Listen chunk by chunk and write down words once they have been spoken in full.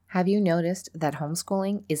Have you noticed that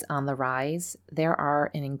homeschooling is on the rise? There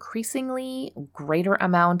are an increasingly greater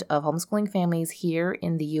amount of homeschooling families here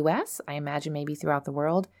in the US, I imagine maybe throughout the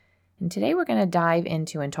world. And today we're going to dive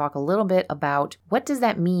into and talk a little bit about what does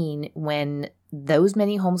that mean when those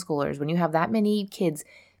many homeschoolers, when you have that many kids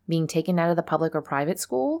being taken out of the public or private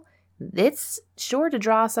school. It's sure to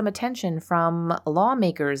draw some attention from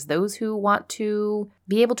lawmakers, those who want to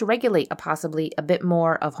be able to regulate possibly a bit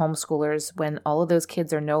more of homeschoolers when all of those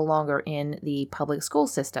kids are no longer in the public school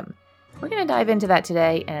system. We're going to dive into that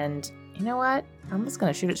today, and you know what? I'm just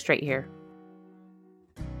going to shoot it straight here.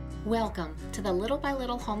 Welcome to the Little by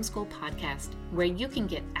Little Homeschool podcast, where you can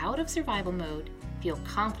get out of survival mode, feel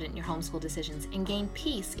confident in your homeschool decisions, and gain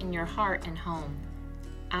peace in your heart and home.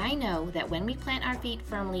 I know that when we plant our feet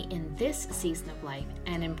firmly in this season of life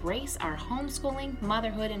and embrace our homeschooling,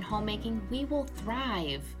 motherhood, and homemaking, we will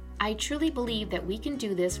thrive. I truly believe that we can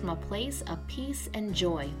do this from a place of peace and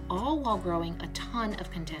joy, all while growing a ton of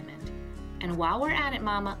contentment. And while we're at it,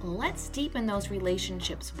 Mama, let's deepen those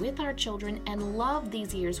relationships with our children and love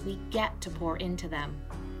these years we get to pour into them.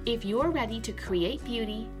 If you're ready to create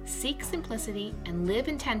beauty, seek simplicity, and live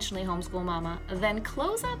intentionally, homeschool mama, then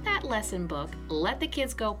close up that lesson book, let the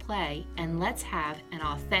kids go play, and let's have an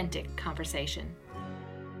authentic conversation.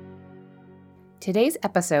 Today's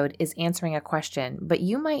episode is answering a question, but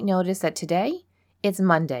you might notice that today it's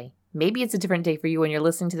Monday. Maybe it's a different day for you when you're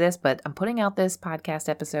listening to this, but I'm putting out this podcast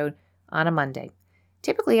episode on a Monday.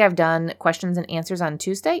 Typically, I've done questions and answers on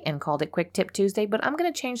Tuesday and called it Quick Tip Tuesday, but I'm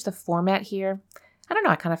going to change the format here. I don't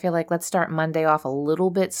know, I kind of feel like let's start Monday off a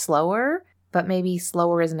little bit slower, but maybe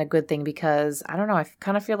slower isn't a good thing because, I don't know, I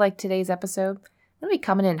kind of feel like today's episode, I'm going to be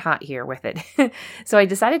coming in hot here with it. So I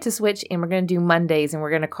decided to switch and we're going to do Mondays and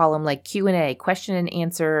we're going to call them like Q&A, question and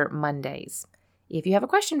answer Mondays. If you have a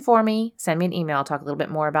question for me, send me an email. I'll talk a little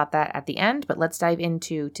bit more about that at the end, but let's dive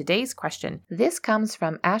into today's question. This comes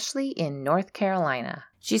from Ashley in North Carolina.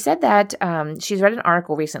 She said that she's read an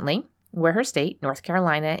article recently where her state, North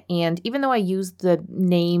Carolina, and even though I used the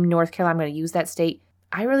name North Carolina, I'm going to use that state,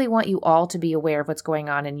 I really want you all to be aware of what's going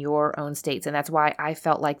on in your own states, and that's why I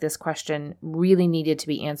felt like this question really needed to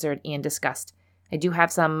be answered and discussed. I do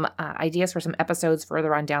have some ideas for some episodes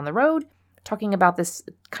further on down the road talking about this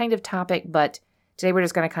kind of topic, but today we're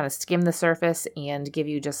just going to kind of skim the surface and give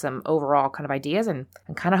you just some overall kind of ideas, and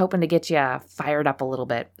I'm kind of hoping to get you fired up a little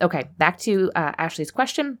bit. Okay, back to Ashley's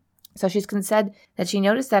question. So she's said that she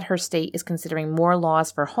noticed that her state is considering more laws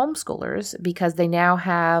for homeschoolers because they now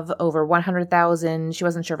have over 100,000, she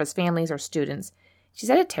wasn't sure if it's families or students. She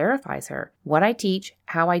said it terrifies her. What I teach,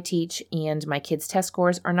 how I teach, and my kids' test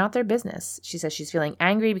scores are not their business. She says she's feeling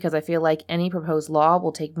angry because I feel like any proposed law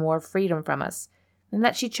will take more freedom from us. And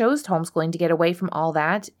that she chose homeschooling to get away from all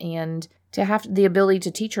that and to have the ability to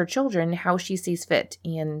teach her children how she sees fit.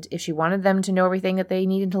 And if she wanted them to know everything that they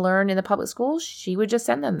needed to learn in the public schools, she would just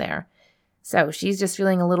send them there. So she's just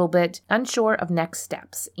feeling a little bit unsure of next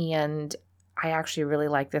steps. And I actually really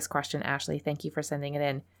like this question, Ashley. Thank you for sending it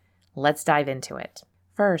in. Let's dive into it.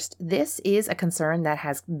 First, this is a concern that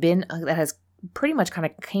has pretty much kind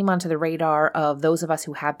of came onto the radar of those of us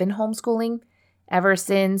who have been homeschooling ever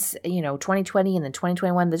since, 2020 and then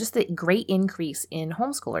 2021. There's just the great increase in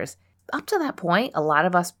homeschoolers. Up to that point, a lot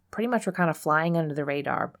of us pretty much were kind of flying under the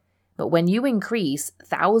radar. But when you increase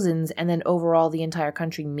thousands and then overall the entire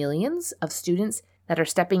country, millions of students that are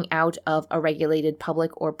stepping out of a regulated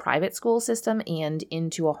public or private school system and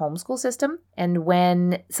into a homeschool system, and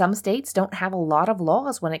when some states don't have a lot of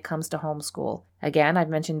laws when it comes to homeschool. Again, I've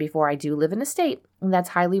mentioned before, I do live in a state that's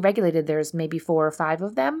highly regulated. There's maybe 4 or 5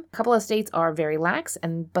 of them. A couple of states are very lax,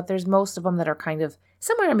 but there's most of them that are kind of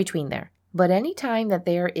somewhere in between there. But anytime that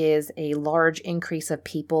there is a large increase of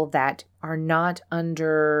people that are not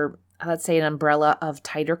under, let's say, an umbrella of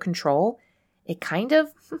tighter control, it kind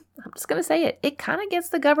of, I'm just going to say it, it kind of gets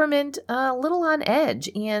the government a little on edge.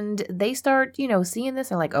 And they start, seeing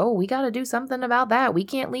this and like, oh, we got to do something about that. We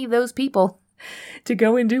can't leave those people to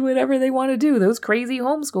go and do whatever they want to do, those crazy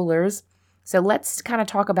homeschoolers. So let's kind of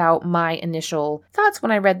talk about my initial thoughts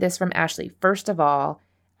when I read this from Ashley. First of all,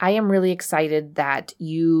 I am really excited that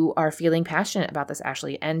you are feeling passionate about this,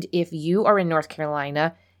 Ashley. And if you are in North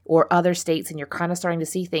Carolina or other states and you're kind of starting to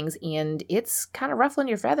see things and it's kind of ruffling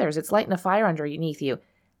your feathers, it's lighting a fire underneath you,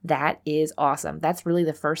 that is awesome. That's really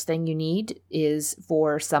the first thing you need is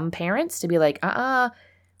for some parents to be like,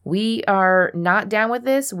 we are not down with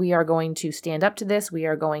this. We are going to stand up to this. We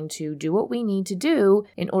are going to do what we need to do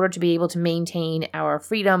in order to be able to maintain our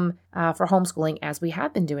freedom for homeschooling as we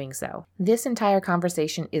have been doing so. This entire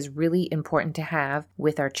conversation is really important to have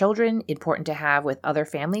with our children, important to have with other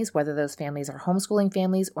families, whether those families are homeschooling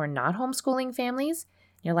families or not homeschooling families,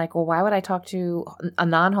 You're like, well, why would I talk to a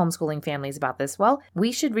non-homeschooling families about this? Well,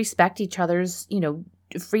 we should respect each other's,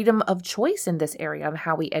 freedom of choice in this area of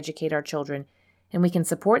how we educate our children. And we can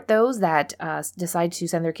support those that decide to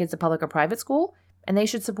send their kids to public or private school. And they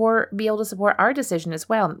should be able to support our decision as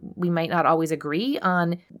well. We might not always agree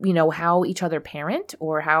on, how each other parent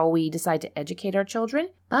or how we decide to educate our children,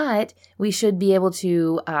 but we should be able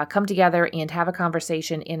to come together and have a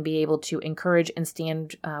conversation and be able to encourage and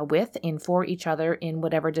stand with and for each other in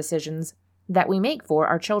whatever decisions that we make for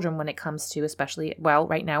our children when it comes to, especially,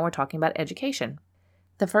 right now we're talking about education.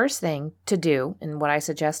 The first thing to do, and what I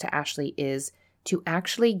suggest to Ashley, is to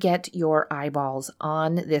actually get your eyeballs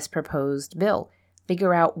on this proposed bill.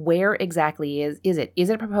 Figure out where exactly is it? Is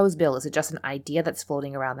it a proposed bill? Is it just an idea that's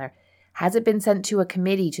floating around there? Has it been sent to a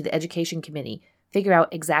committee, to the education committee? Figure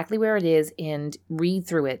out exactly where it is and read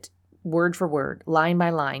through it word for word, line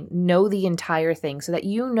by line. Know the entire thing so that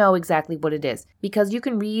you know exactly what it is. Because you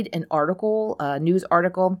can read an article, a news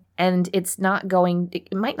article, and it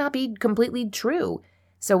might not be completely true.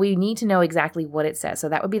 So we need to know exactly what it says. So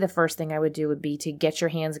that would be the first thing I would do, would be to get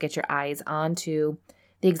your eyes onto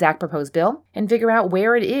the exact proposed bill and figure out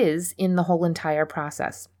where it is in the whole entire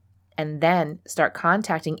process. And then start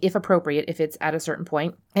contacting, if appropriate, if it's at a certain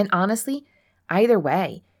point. And honestly, either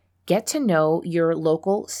way, get to know your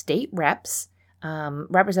local state reps,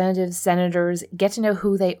 representatives, senators, get to know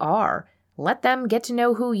who they are. Let them get to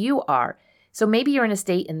know who you are. So maybe you're in a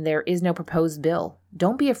state and there is no proposed bill.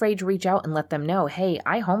 Don't be afraid to reach out and let them know, hey,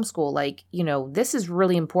 I homeschool. This is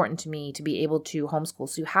really important to me to be able to homeschool.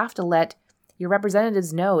 So you have to let your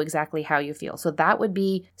representatives know exactly how you feel. So that would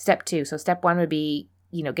be step 2. So step 1 would be,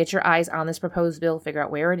 get your eyes on this proposed bill, figure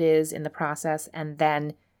out where it is in the process, and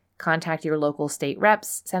then contact your local state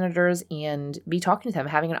reps, senators, and be talking to them,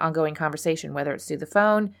 having an ongoing conversation, whether it's through the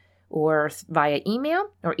phone or via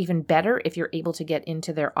email, or even better, if you're able to get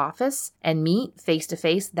into their office and meet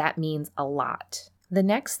face-to-face, that means a lot. The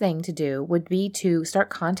next thing to do would be to start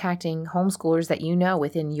contacting homeschoolers that you know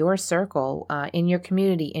within your circle, in your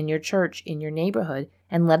community, in your church, in your neighborhood,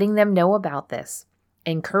 and letting them know about this,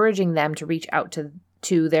 encouraging them to reach out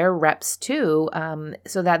to their reps too,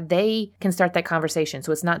 so that they can start that conversation.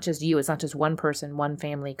 So it's not just you, it's not just one person, one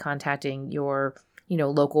family contacting your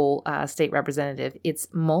local state representative. It's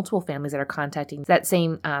multiple families that are contacting that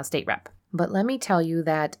same state rep. But let me tell you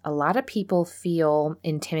that a lot of people feel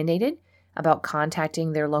intimidated about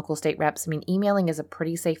contacting their local state reps. Emailing is a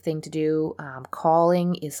pretty safe thing to do.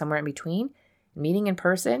 Calling is somewhere in between. Meeting in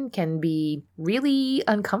person can be really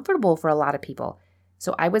uncomfortable for a lot of people.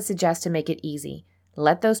 So I would suggest to make it easy.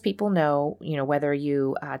 Let those people know, whether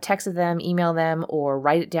you texted them, email them, or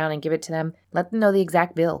write it down and give it to them. Let them know the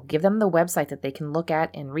exact bill. Give them the website that they can look at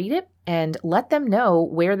and read it, and let them know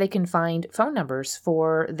where they can find phone numbers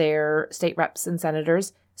for their state reps and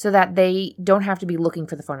senators so that they don't have to be looking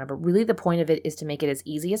for the phone number. Really, the point of it is to make it as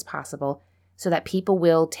easy as possible so that people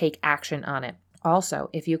will take action on it. Also,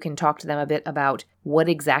 if you can talk to them a bit about what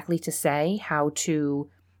exactly to say, how to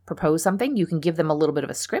propose something, you can give them a little bit of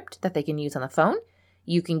a script that they can use on the phone.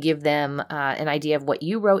 You can give them an idea of what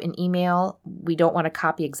you wrote in email. We don't want to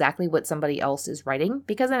copy exactly what somebody else is writing,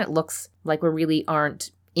 because then it looks like we really aren't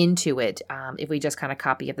into it. If we just kind of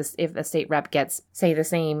copy, if a state rep gets, say, the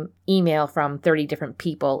same email from 30 different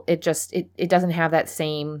people, it doesn't have that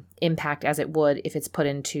same impact as it would if it's put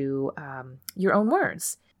into your own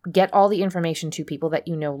words. Get all the information to people that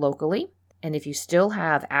you know locally. And if you still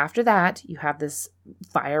have, after that, you have this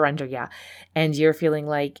fire under you and you're feeling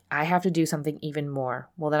like, I have to do something even more,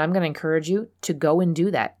 well, then I'm going to encourage you to go and do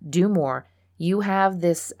that. Do more. You have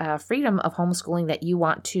this freedom of homeschooling that you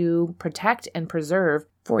want to protect and preserve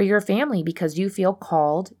for your family because you feel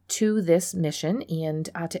called to this mission and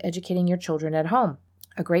to educating your children at home.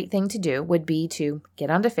 A great thing to do would be to get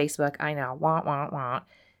onto Facebook. I know,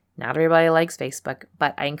 not everybody likes Facebook,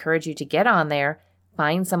 but I encourage you to get on there.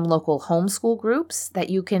 Find some local homeschool groups that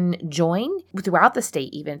you can join throughout the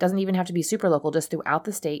state even. It doesn't even have to be super local, just throughout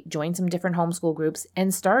the state. Join some different homeschool groups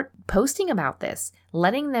and start posting about this,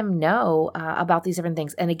 letting them know about these different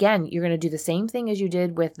things. And again, you're going to do the same thing as you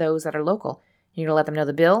did with those that are local. You're going to let them know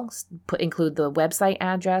the bill, include the website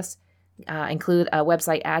address, include a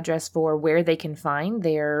website address for where they can find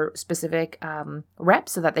their specific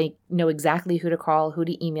reps so that they know exactly who to call, who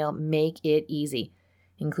to email. Make it easy.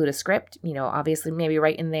 Include a script, obviously maybe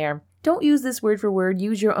write in there. Don't use this word for word,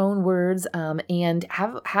 use your own words, and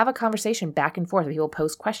have a conversation back and forth. People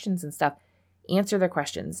post questions and stuff. Answer their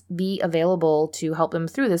questions. Be available to help them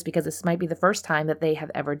through this because this might be the first time that they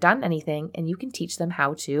have ever done anything, and you can teach them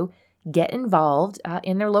how to get involved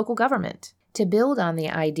in their local government. To build on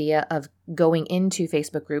the idea of going into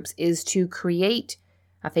Facebook groups is to create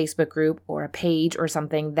a Facebook group or a page or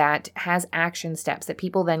something that has action steps that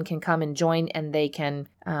people then can come and join, and they can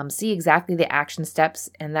see exactly the action steps,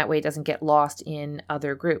 and that way it doesn't get lost in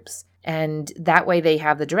other groups. And that way they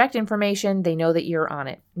have the direct information. They know that you're on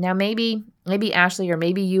it. Now, maybe Ashley, or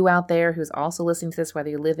maybe you out there who's also listening to this, whether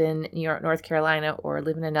you live in New York, North Carolina, or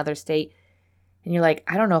live in another state, and you're like,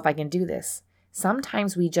 I don't know if I can do this.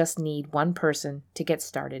 Sometimes we just need one person to get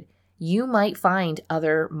started. You might find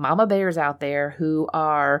other mama bears out there who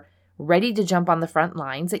are ready to jump on the front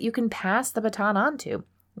lines that you can pass the baton on to.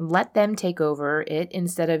 Let them take over it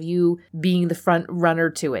instead of you being the front runner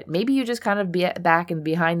to it. Maybe you just kind of be back and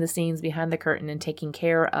behind the scenes, behind the curtain, and taking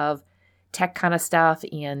care of tech kind of stuff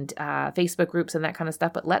and Facebook groups and that kind of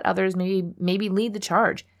stuff, but let others maybe lead the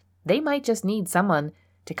charge. They might just need someone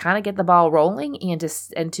to kind of get the ball rolling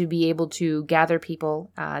and to be able to gather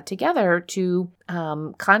people together to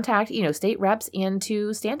contact state reps and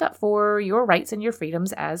to stand up for your rights and your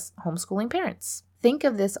freedoms as homeschooling parents. Think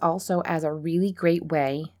of this also as a really great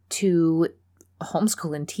way to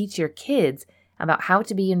homeschool and teach your kids about how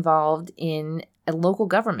to be involved in a local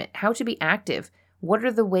government, how to be active. What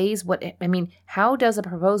are the ways, how does a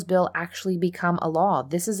proposed bill actually become a law?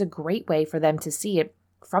 This is a great way for them to see it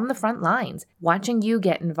from the front lines. Watching you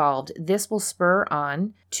get involved, this will spur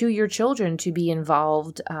on to your children to be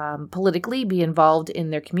involved politically, be involved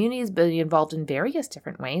in their communities, be involved in various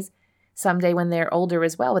different ways someday when they're older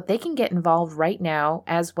as well. But they can get involved right now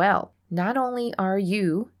as well. Not only are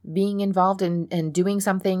you being involved in doing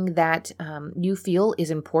something that you feel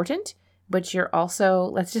is important, but you're also,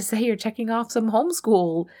 let's just say you're checking off some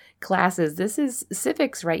homeschool classes. This is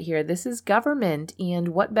civics right here. This is government. And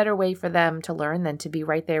what better way for them to learn than to be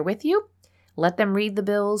right there with you? Let them read the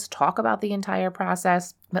bills, talk about the entire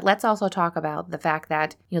process. But let's also talk about the fact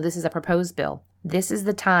that, this is a proposed bill. This is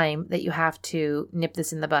the time that you have to nip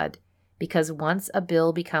this in the bud. Because once a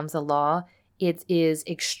bill becomes a law, it is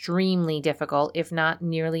extremely difficult, if not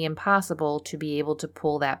nearly impossible, to be able to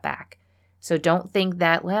pull that back. So don't think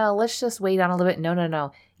that, let's just wait on a little bit.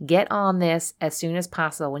 No. Get on this as soon as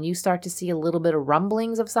possible. When you start to see a little bit of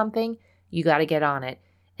rumblings of something, you got to get on it.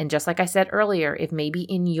 And just like I said earlier, if maybe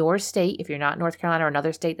in your state, if you're not North Carolina or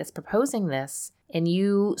another state that's proposing this, and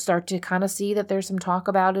you start to kind of see that there's some talk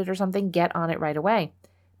about it or something, get on it right away.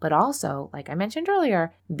 But also, like I mentioned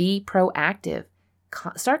earlier, be proactive.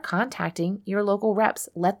 Start contacting your local reps.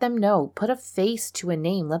 Let them know. Put a face to a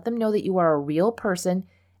name. Let them know that you are a real person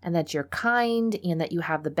and that you're kind and that you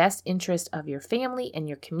have the best interest of your family and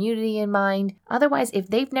your community in mind. Otherwise, if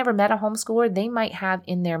they've never met a homeschooler, they might have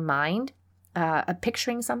in their mind a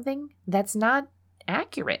picturing something that's not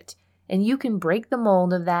accurate. And you can break the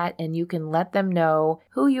mold of that, and you can let them know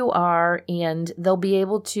who you are, and they'll be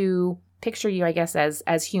able to picture you, I guess,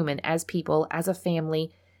 as human, as people, as a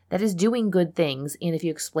family that is doing good things. And if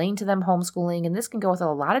you explain to them homeschooling, and this can go with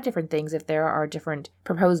a lot of different things if there are different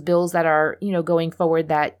proposed bills that are, going forward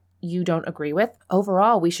that you don't agree with,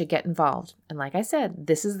 overall, we should get involved. And like I said,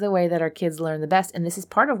 this is the way that our kids learn the best. And this is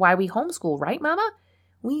part of why we homeschool, right, Mama?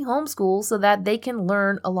 We homeschool so that they can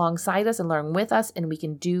learn alongside us and learn with us, and we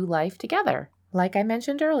can do life together. Like I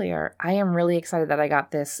mentioned earlier, I am really excited that I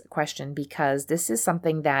got this question because this is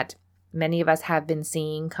something that many of us have been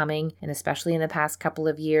seeing coming, and especially in the past couple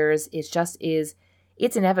of years,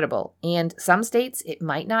 it's inevitable. And some states, it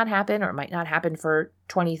might not happen, or it might not happen for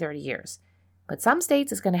 20, 30 years. But some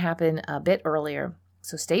states, it's going to happen a bit earlier.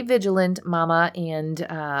 So stay vigilant, Mama and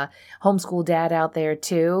homeschool dad out there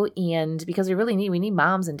too. And because we need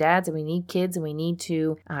moms and dads, and we need kids, and we need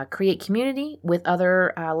to create community with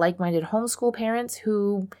other like-minded homeschool parents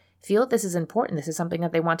who feel that this is important. This is something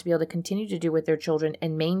that they want to be able to continue to do with their children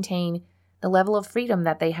and maintain the level of freedom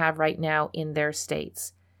that they have right now in their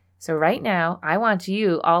states. So right now, I want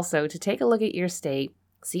you also to take a look at your state,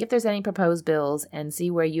 see if there's any proposed bills, and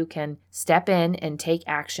see where you can step in and take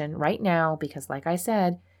action right now. Because like I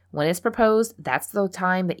said, when it's proposed, that's the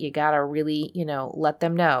time that you gotta really, let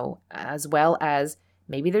them know, as well as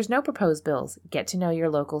maybe there's no proposed bills. Get to know your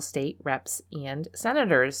local state reps and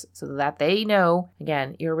senators so that they know,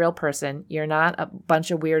 again, you're a real person. You're not a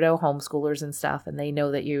bunch of weirdo homeschoolers and stuff, and they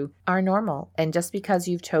know that you are normal. And just because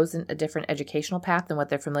you've chosen a different educational path than what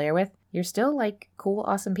they're familiar with, you're still like cool,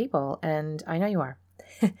 awesome people. And I know you are.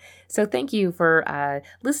 So thank you for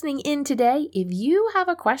listening in today. If you have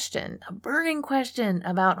a question, a burning question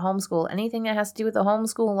about homeschool, anything that has to do with the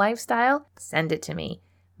homeschool lifestyle, send it to me.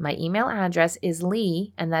 My email address is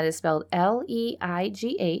Leigh, and that is spelled Leigh,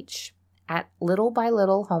 at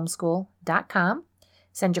littlebylittlehomeschool.com.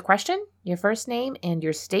 Send your question, your first name, and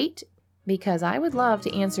your state, because I would love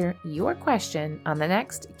to answer your question on the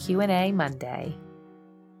next Q&A Monday.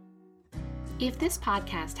 If this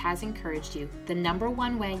podcast has encouraged you, the number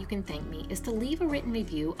one way you can thank me is to leave a written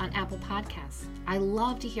review on Apple Podcasts. I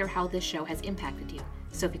love to hear how this show has impacted you,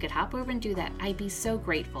 so if you could hop over and do that, I'd be so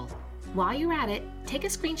grateful. While you're at it, take a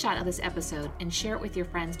screenshot of this episode and share it with your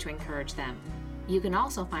friends to encourage them. You can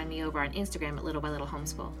also find me over on Instagram at Little by Little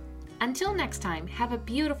Homeschool. Until next time, have a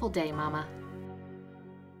beautiful day, Mama.